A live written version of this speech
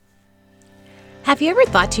Have you ever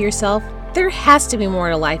thought to yourself, there has to be more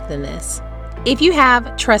to life than this? If you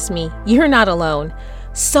have, trust me, you're not alone.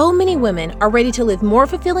 So many women are ready to live more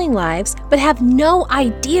fulfilling lives, but have no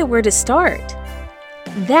idea where to start.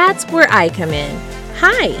 That's where I come in.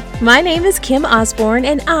 Hi, my name is Kim Osborne,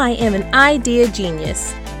 and I am an idea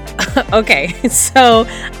genius. Okay, so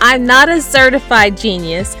I'm not a certified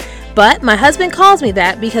genius, but my husband calls me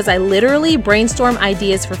that because I literally brainstorm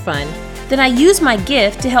ideas for fun. Then I use my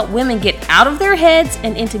gift to help women get out of their heads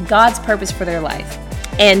and into God's purpose for their life.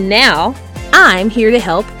 And now, I'm here to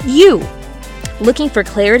help you. Looking for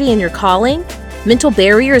clarity in your calling? Mental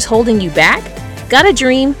barriers holding you back? Got a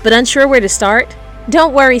dream but unsure where to start?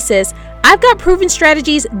 Don't worry, sis. I've got proven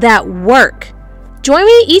strategies that work. Join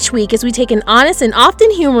me each week as we take an honest and often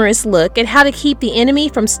humorous look at how to keep the enemy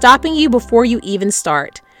from stopping you before you even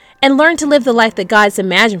start, and learn to live the life that God's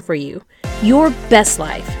imagined for you, your best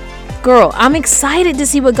life. Girl, I'm excited to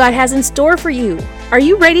see what God has in store for you. Are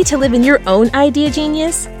you ready to live in your own idea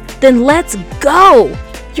genius? Then let's go!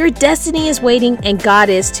 Your destiny is waiting and God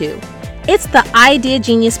is too. It's the Idea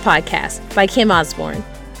Genius Podcast by Kim Osborne.